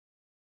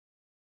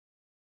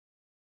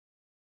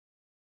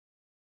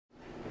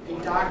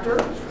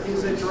Proctor.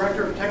 He's the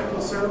Director of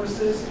Technical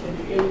Services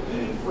in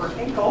AE for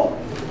Hinkle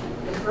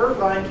in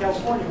Irvine,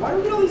 California. Why do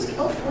we get all these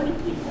California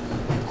people?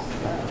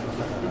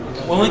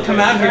 We'll only come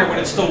out here when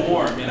it's still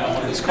warm, you know,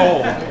 when it's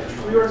cold.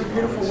 We are in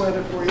beautiful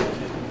weather for you.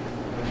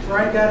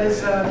 Brian got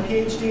his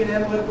PhD in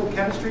analytical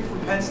chemistry from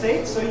Penn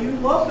State, so you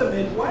love the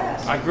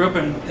Midwest. I grew up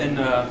in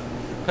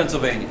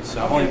Pennsylvania,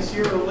 so okay, so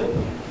you're a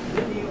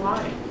Whitney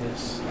line.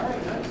 Yes. All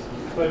right, nice.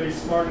 But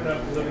he's smart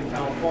enough to live in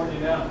California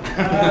now.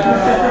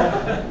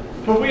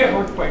 But we have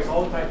earthquakes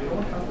all the time. You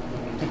don't want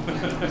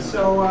to come.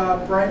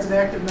 So Brian's an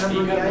active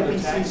member of the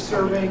IPC,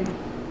 serving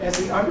as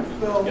the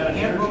Underfill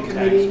Handbook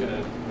Committee.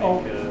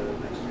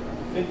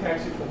 Big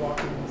taxi for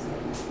walking.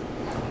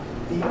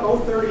 The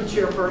 030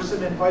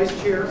 chairperson and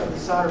vice chair of the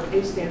Solder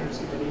Paste Standards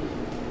Committee,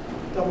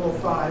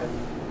 005.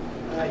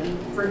 He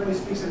frequently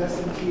speaks at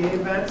SMT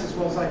events as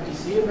well as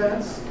IPC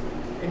events,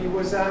 and he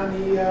was on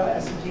the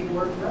SMT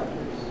board of directors.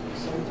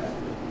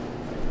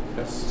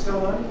 Yes.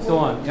 Still on? Still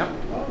on, yep.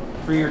 Oh.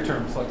 3-year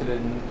term, selected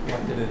in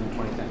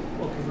 2010.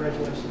 Well,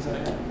 congratulations on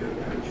that.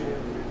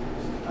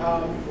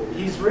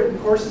 He's written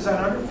courses on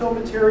underfill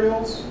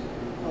materials,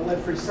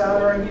 lead-free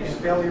soldering, and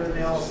failure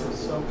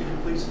analysis. So could you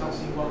please help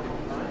me welcome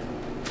Brian?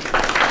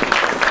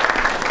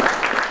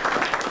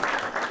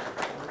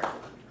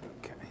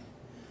 Okay.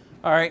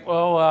 All right,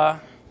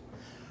 well,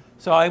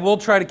 so I will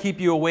try to keep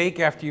you awake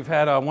after you've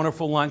had a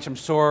wonderful lunch. I'm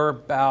sure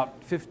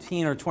about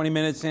 15 or 20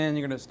 minutes in,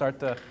 you're going to start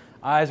to,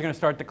 eyes are going to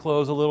start to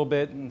close a little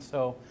bit. And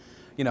so,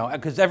 you know,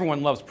 because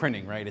everyone loves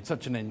printing, right? It's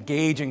such an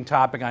engaging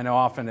topic. I know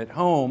often at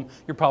home,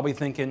 you're probably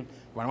thinking,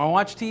 do I want to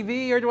watch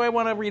TV or do I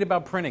want to read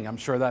about printing? I'm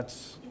sure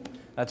that's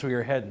where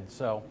you're heading.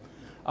 So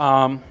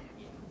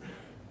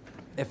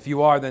if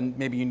you are, then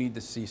maybe you need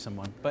to see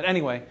someone. But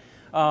anyway,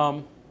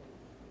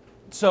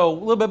 so a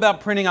little bit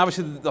about printing.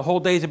 Obviously, the whole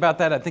day's about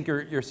that. I think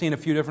you're seeing a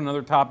few different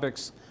other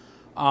topics.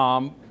 You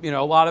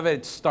know, a lot of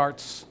it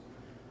starts,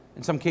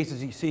 in some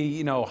cases you see,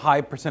 you know,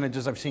 high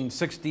percentages. I've seen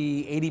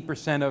 60,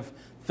 80% of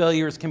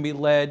failures can be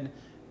led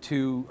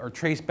to or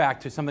traced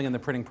back to something in the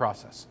printing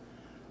process.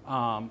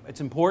 It's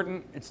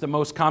important. It's the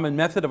most common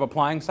method of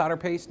applying solder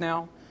paste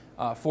now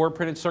for a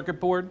printed circuit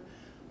board.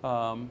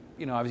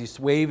 You know,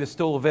 obviously wave is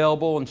still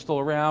available and still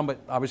around, but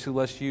obviously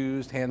less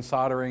used. Hand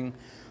soldering,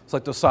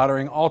 selective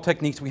soldering, all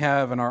techniques we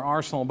have in our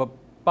arsenal, but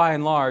by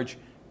and large,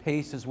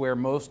 paste is where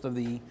most of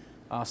the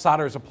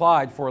solder is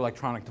applied for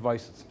electronic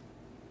devices.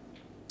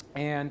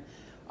 And,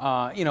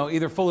 you know,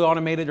 either fully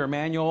automated or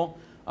manual,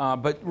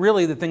 but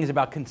really the thing is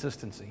about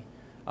consistency.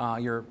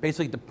 You're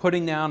basically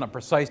putting down a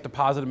precise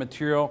deposit of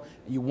material,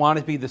 and you want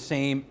it to be the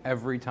same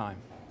every time.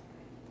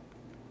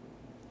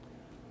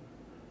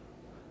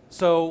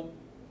 So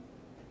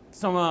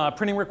some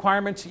printing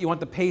requirements: you want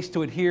the paste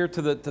to adhere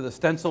to the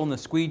stencil and the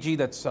squeegee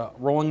that's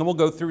rolling, and we'll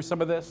go through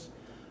some of this.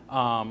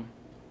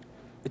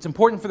 It's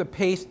important for the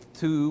paste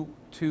to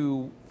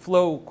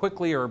flow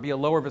quickly or be a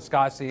lower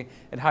viscosity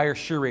at higher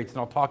shear rates, and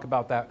I'll talk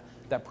about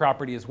that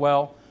property as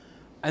well.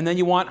 And then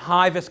you want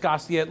high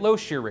viscosity at low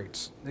shear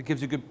rates. That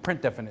gives you good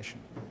print definition.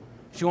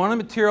 So you want a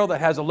material that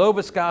has a low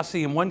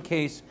viscosity in one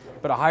case,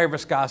 but a higher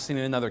viscosity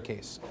in another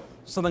case.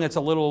 Something that's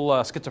a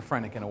little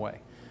schizophrenic in a way.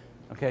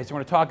 Okay, so we're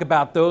going to talk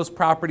about those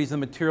properties and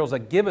materials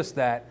that give us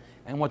that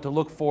and what to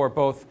look for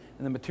both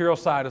in the material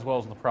side as well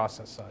as in the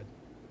process side.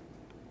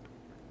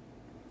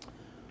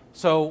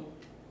 So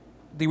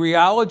the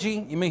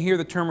rheology, you may hear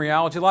the term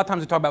rheology. A lot of times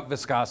we talk about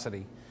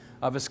viscosity.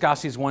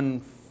 Viscosity is one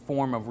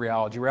form of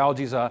rheology. Rheology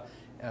is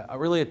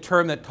really a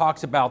term that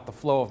talks about the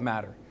flow of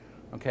matter.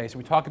 Okay, so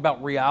we talk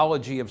about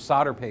rheology of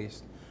solder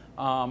paste.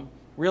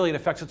 Really, it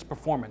affects its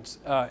performance.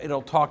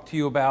 It'll talk to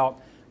you about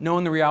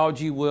knowing the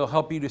rheology will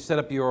help you to set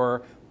up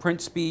your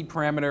print speed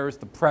parameters,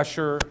 the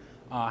pressure,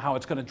 how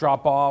it's going to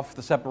drop off,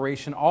 the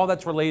separation, all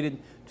that's related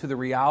to the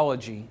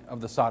rheology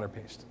of the solder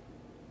paste.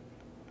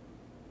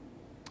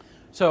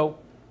 So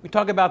we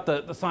talk about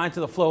the science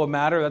of the flow of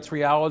matter, that's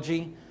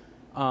rheology.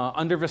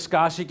 Under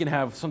viscosity, you can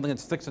have something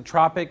that's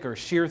thixotropic or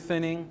shear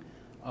thinning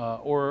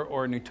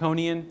or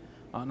Newtonian.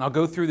 And I'll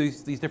go through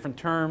these different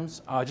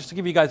terms just to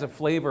give you guys a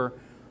flavor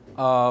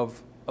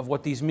of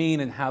what these mean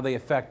and how they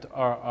affect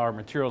our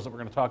materials that we're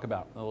going to talk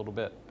about in a little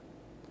bit.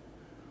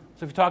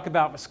 So if you talk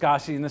about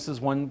viscosity, and this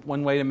is one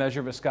way to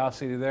measure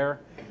viscosity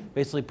there,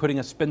 basically putting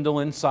a spindle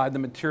inside the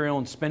material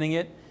and spinning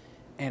it,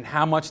 and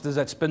how much does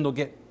that spindle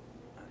get,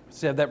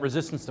 so you have that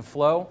resistance to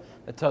flow,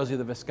 that tells you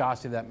the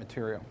viscosity of that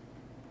material.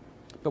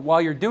 But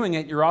while you're doing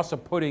it, you're also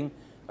putting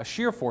a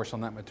shear force on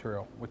that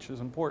material, which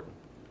is important.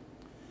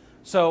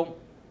 So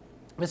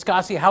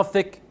viscosity, how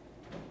thick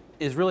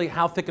is really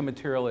how thick a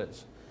material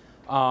is.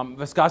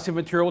 Viscosity of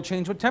material will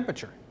change with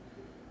temperature.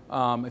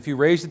 If you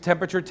raise the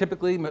temperature,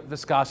 typically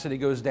viscosity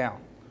goes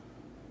down.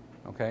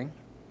 Okay,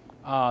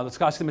 the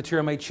viscosity of the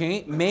material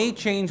may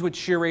change with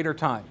shear rate or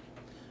time.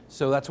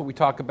 So that's what we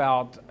talk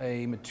about: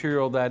 a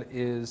material that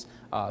is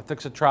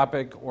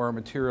thixotropic or a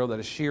material that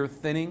is shear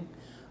thinning.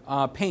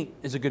 Paint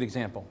is a good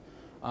example.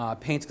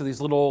 Paint's got these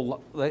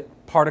little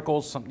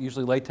particles,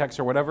 usually latex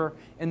or whatever,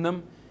 in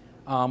them.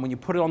 When you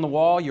put it on the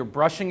wall, you're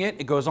brushing it.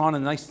 It goes on a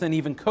nice thin,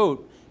 even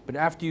coat. But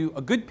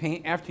a good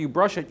paint, after you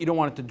brush it, you don't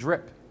want it to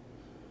drip.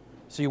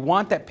 So you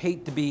want that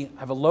paint to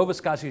have a low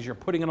viscosity as you're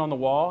putting it on the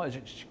wall, as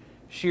it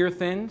shear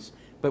thins.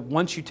 But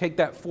once you take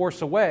that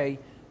force away,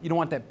 you don't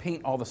want that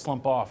paint all to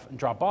slump off and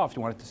drop off.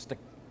 You want it to stick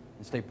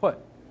and stay put.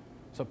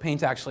 So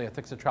paint's actually a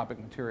thixotropic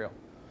material.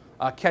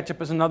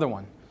 Ketchup is another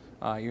one.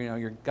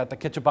 You've got the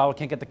ketchup bottle,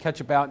 can't get the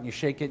ketchup out, and you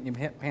shake it and you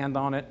hit hand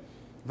on it.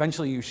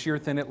 Eventually you shear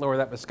thin it, lower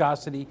that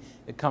viscosity,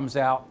 it comes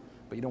out,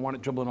 but you don't want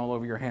it dribbling all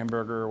over your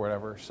hamburger or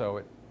whatever, so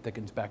it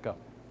thickens back up.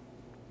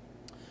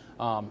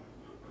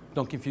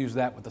 Don't confuse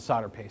that with the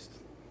solder paste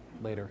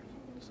later.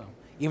 So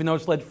even though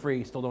it's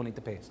lead-free, still don't eat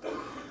the paste.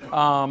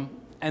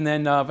 And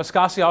then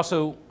viscosity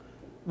also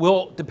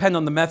will depend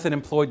on the method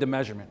employed to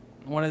measurement.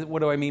 What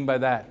do I mean by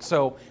that?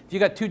 So if you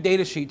got two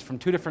data sheets from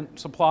two different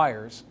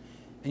suppliers,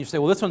 and you say,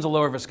 well, this one's a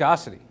lower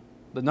viscosity,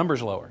 the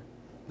number's lower.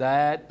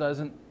 Not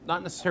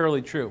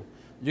necessarily true.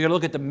 You got to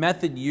look at the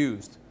method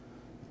used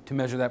to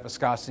measure that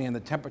viscosity and the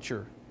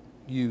temperature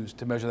used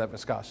to measure that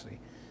viscosity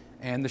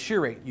and the shear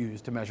rate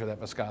used to measure that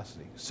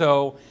viscosity.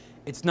 So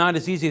it's not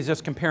as easy as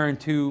just comparing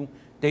two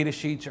data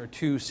sheets or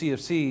two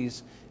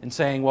CFCs and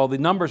saying, well, the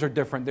numbers are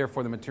different,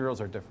 therefore the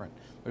materials are different.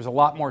 There's a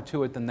lot more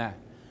to it than that.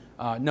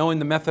 Knowing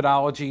the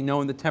methodology,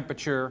 knowing the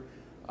temperature,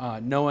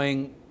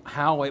 knowing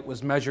how it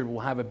was measured will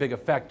have a big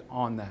effect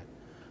on that.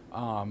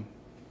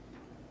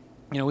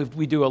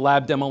 We do a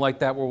lab demo like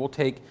that where we'll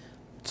take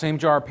the same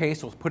jar of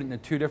paste, we'll put it into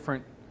two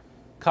different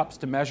cups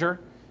to measure,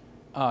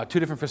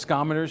 two different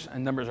viscometers,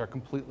 and numbers are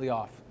completely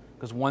off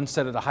because one's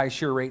set at a high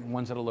shear rate and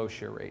one's at a low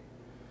shear rate.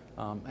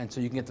 And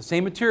so you can get the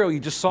same material, you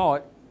just saw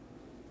it,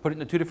 put it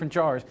into two different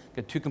jars,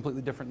 get two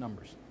completely different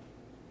numbers.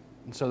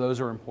 And so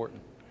those are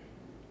important.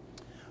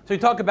 So you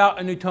talk about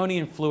a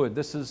Newtonian fluid.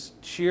 This is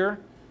shear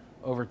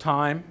over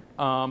time,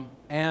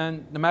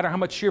 and no matter how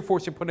much shear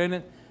force you put in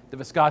it, the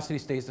viscosity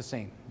stays the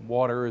same.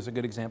 Water is a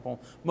good example.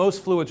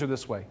 Most fluids are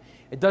this way.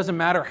 It doesn't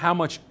matter how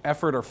much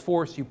effort or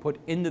force you put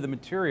into the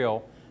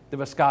material, the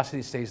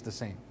viscosity stays the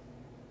same.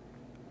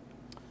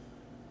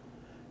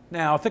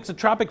 Now,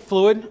 thixotropic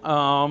fluid,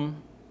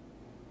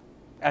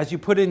 as you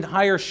put in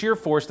higher shear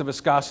force, the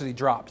viscosity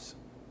drops.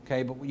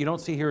 Okay, but what you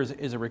don't see here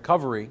is a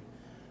recovery,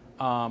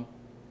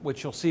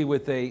 which you'll see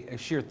with a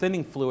shear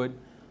thinning fluid.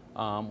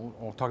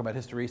 We'll talk about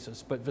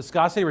hysteresis, but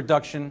viscosity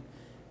reduction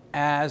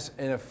as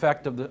an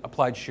effect of the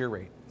applied shear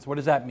rate. So what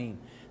does that mean?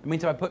 It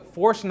means if I put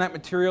force in that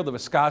material, the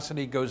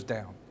viscosity goes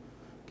down.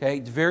 Okay,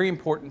 it's very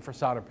important for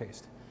solder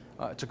paste.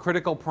 It's a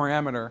critical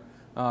parameter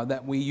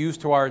that we use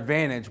to our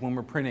advantage when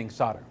we're printing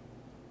solder.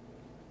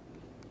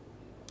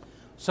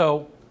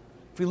 So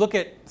if we look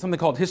at something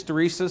called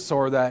hysteresis,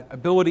 or that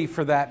ability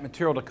for that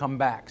material to come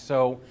back.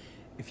 So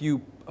if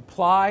you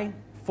apply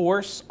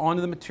force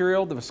onto the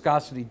material, the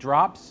viscosity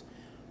drops.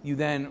 You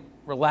then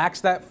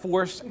relax that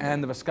force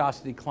and the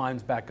viscosity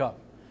climbs back up.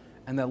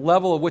 And the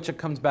level at which it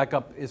comes back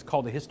up is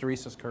called the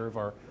hysteresis curve,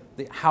 or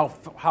how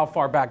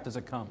far back does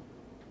it come.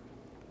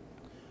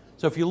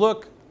 So if you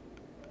look,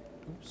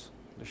 oops,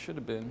 there should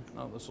have been,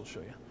 oh, this will show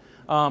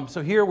you.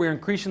 So here we're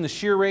increasing the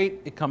shear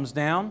rate, it comes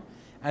down.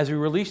 As we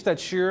release that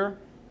shear,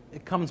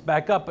 it comes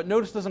back up, but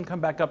notice it doesn't come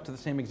back up to the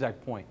same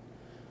exact point,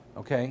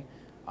 okay?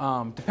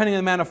 Depending on the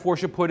amount of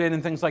force you put in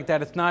and things like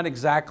that, it's not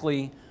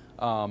exactly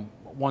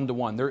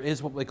one-to-one. There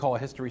is what they call a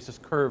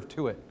hysteresis curve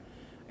to it.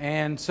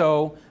 And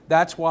so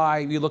that's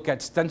why we look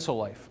at stencil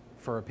life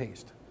for a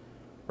paste,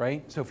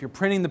 right? So if you're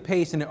printing the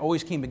paste and it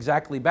always came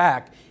exactly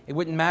back, it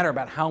wouldn't matter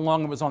about how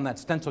long it was on that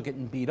stencil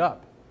getting beat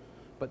up.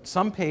 But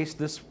some paste,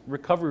 this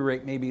recovery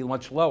rate may be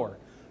much lower.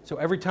 So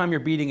every time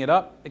you're beating it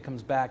up, it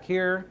comes back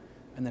here,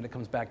 and then it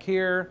comes back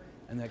here,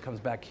 and then it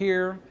comes back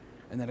here,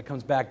 and then it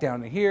comes back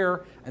down to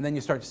here, and then you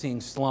start seeing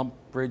slump,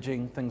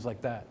 bridging, things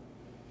like that.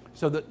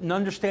 So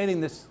understanding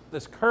this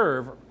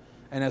curve,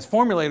 and as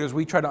formulators,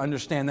 we try to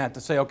understand that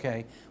to say,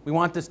 okay, we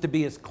want this to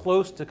be as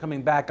close to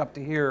coming back up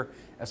to here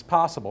as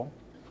possible,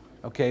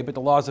 okay, but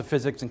the laws of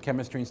physics and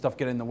chemistry and stuff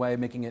get in the way,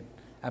 making it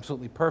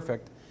absolutely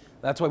perfect.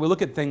 That's why we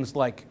look at things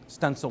like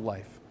stencil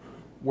life,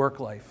 work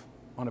life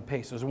on a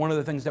paste. So one of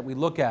the things that we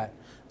look at.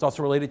 It's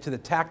also related to the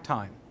tack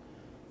time,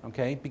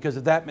 okay, because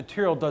if that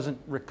material doesn't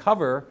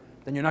recover,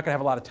 then you're not going to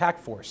have a lot of tack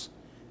force.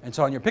 And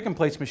so on your pick and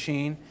place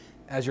machine,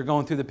 as you're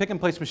going through the pick and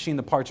place machine,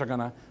 the parts are going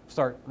to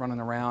start running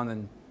around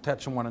and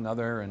touching one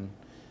another and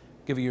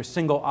give you a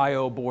single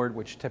I/O board,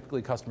 which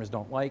typically customers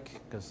don't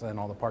like because then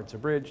all the parts are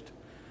bridged.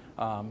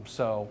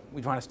 So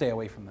we try to stay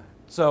away from that.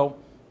 So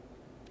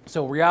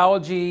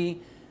rheology,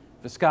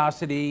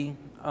 viscosity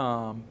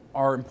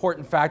are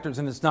important factors,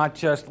 and it's not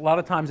just, a lot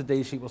of times the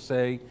data sheet will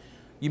say,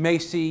 you may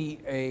see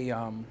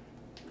two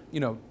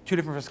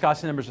different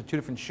viscosity numbers or two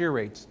different shear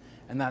rates,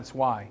 and that's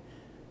why.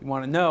 You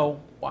want to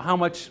know, well,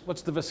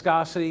 what's the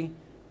viscosity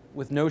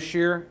with no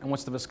shear, and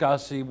what's the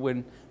viscosity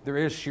when there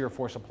is shear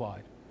force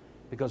applied?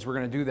 Because we're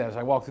going to do that. As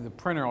I walk through the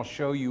printer, I'll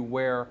show you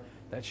where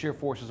that shear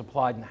force is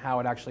applied and how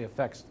it actually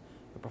affects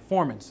the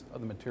performance of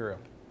the material.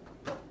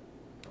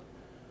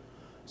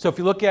 So if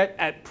you look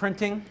at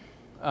printing,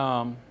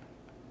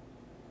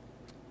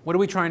 what are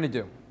we trying to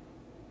do?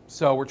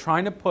 So we're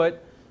trying to put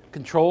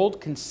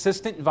controlled,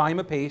 consistent volume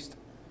of paste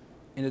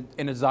in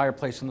a desired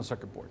place on the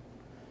circuit board.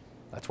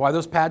 That's why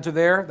those pads are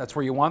there. That's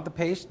where you want the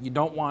paste. You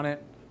don't want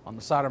it on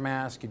the solder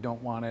mask. You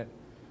don't want it,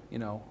 you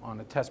know, on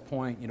a test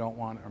point. You don't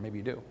want it, or maybe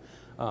you do,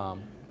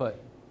 but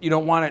you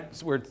don't want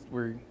it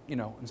where you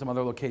know, in some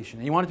other location.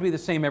 And you want it to be the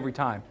same every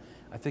time.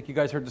 I think you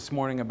guys heard this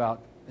morning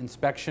about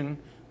inspection,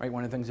 right?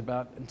 One of the things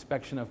about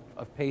inspection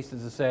of paste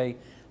is to say,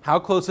 how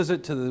close is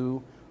it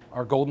to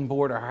our golden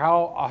board, or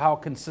how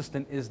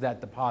consistent is that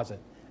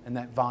deposit and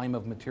that volume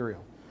of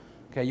material?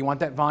 Okay, you want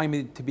that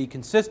volume to be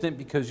consistent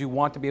because you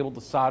want to be able to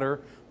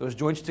solder those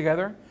joints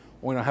together.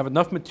 We're going to have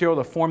enough material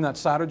to form that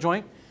solder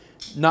joint,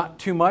 not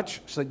too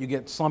much so that you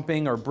get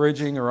slumping or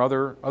bridging or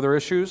other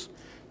issues.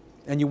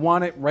 And you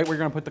want it right where you're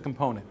going to put the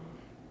component.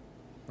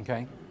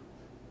 Okay?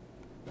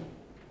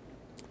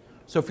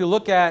 So if you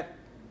look at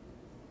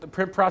the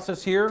print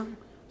process here,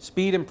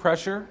 speed and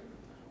pressure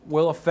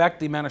will affect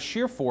the amount of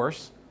shear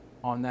force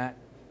on that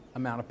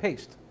amount of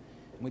paste.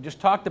 And we just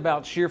talked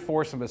about shear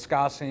force and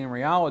viscosity and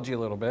rheology a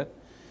little bit.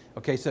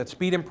 Okay, so that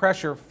speed and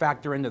pressure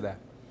factor into that.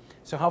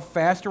 So how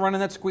fast you're running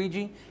that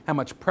squeegee, how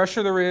much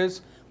pressure there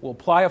is, will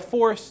apply a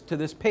force to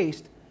this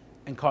paste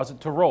and cause it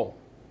to roll.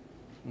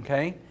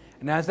 Okay?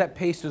 And as that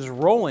paste is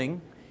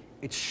rolling,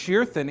 it's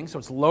shear thinning, so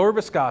it's lower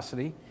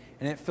viscosity,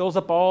 and it fills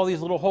up all these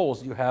little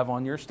holes you have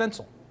on your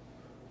stencil.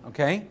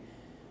 Okay?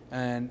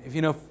 And if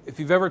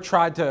you've ever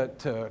tried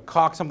to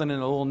caulk something in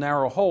a little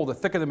narrow hole, the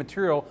thicker the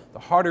material, the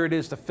harder it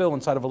is to fill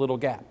inside of a little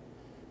gap.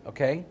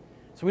 Okay?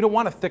 So we don't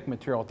want a thick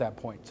material at that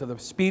point. So the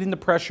speed and the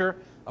pressure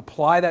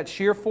apply that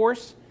shear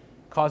force,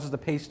 causes the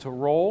paste to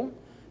roll.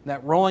 And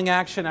that rolling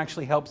action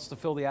actually helps to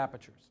fill the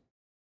apertures.